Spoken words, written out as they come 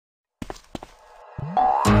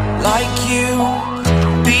like you.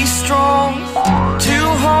 Be strong to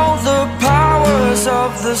hold the powers of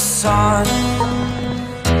the sun.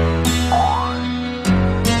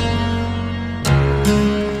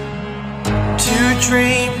 To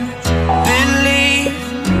dream, believe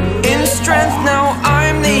in strength. Now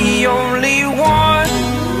I'm the only one,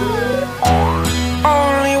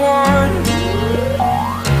 only one.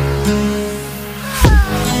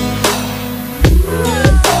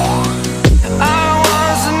 I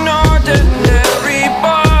was an ordinary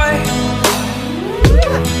boy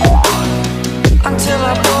until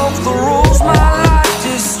I broke the rules. My life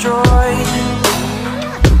destroyed,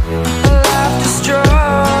 life destroyed.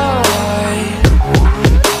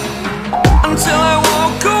 Until I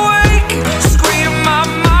woke awake, scream my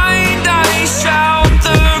mind, I shout,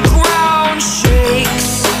 the ground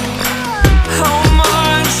shakes. How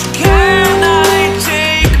much can I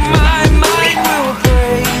take? My mind will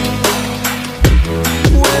break.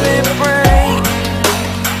 Will it break?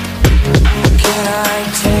 Can I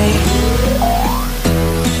take?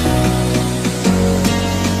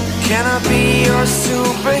 Can I be your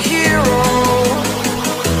superhero?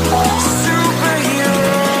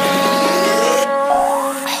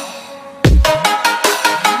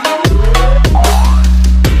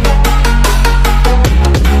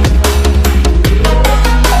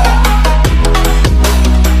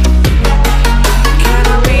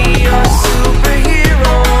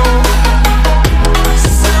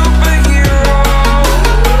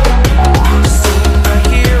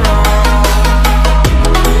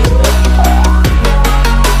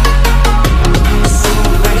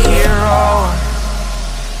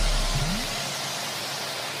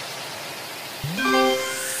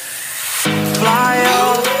 Fly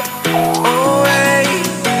away.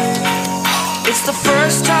 It's the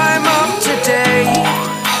first time of today.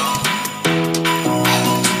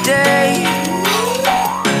 Today.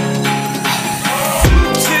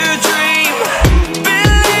 To dream,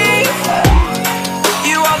 believe.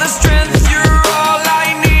 You are the strength, you're all I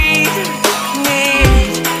need.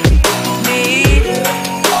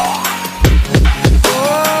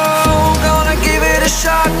 Oh, gonna give it a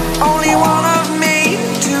shot. Only one of me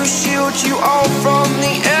to shield you all from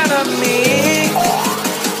the enemy.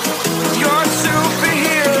 You're a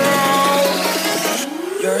superhero.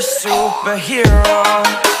 You're a superhero.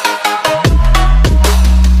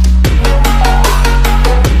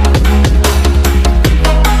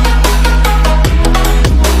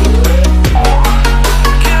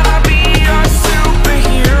 Can I be your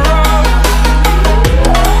superhero?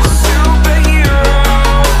 Superhero.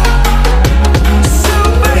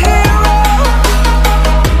 Superhero.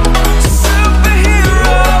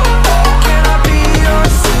 Superhero. Can I be your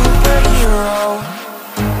superhero?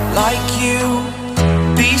 Like you,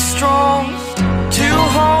 be strong to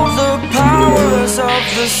hold the powers of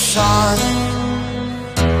the sun.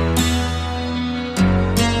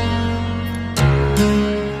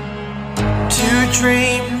 To dream.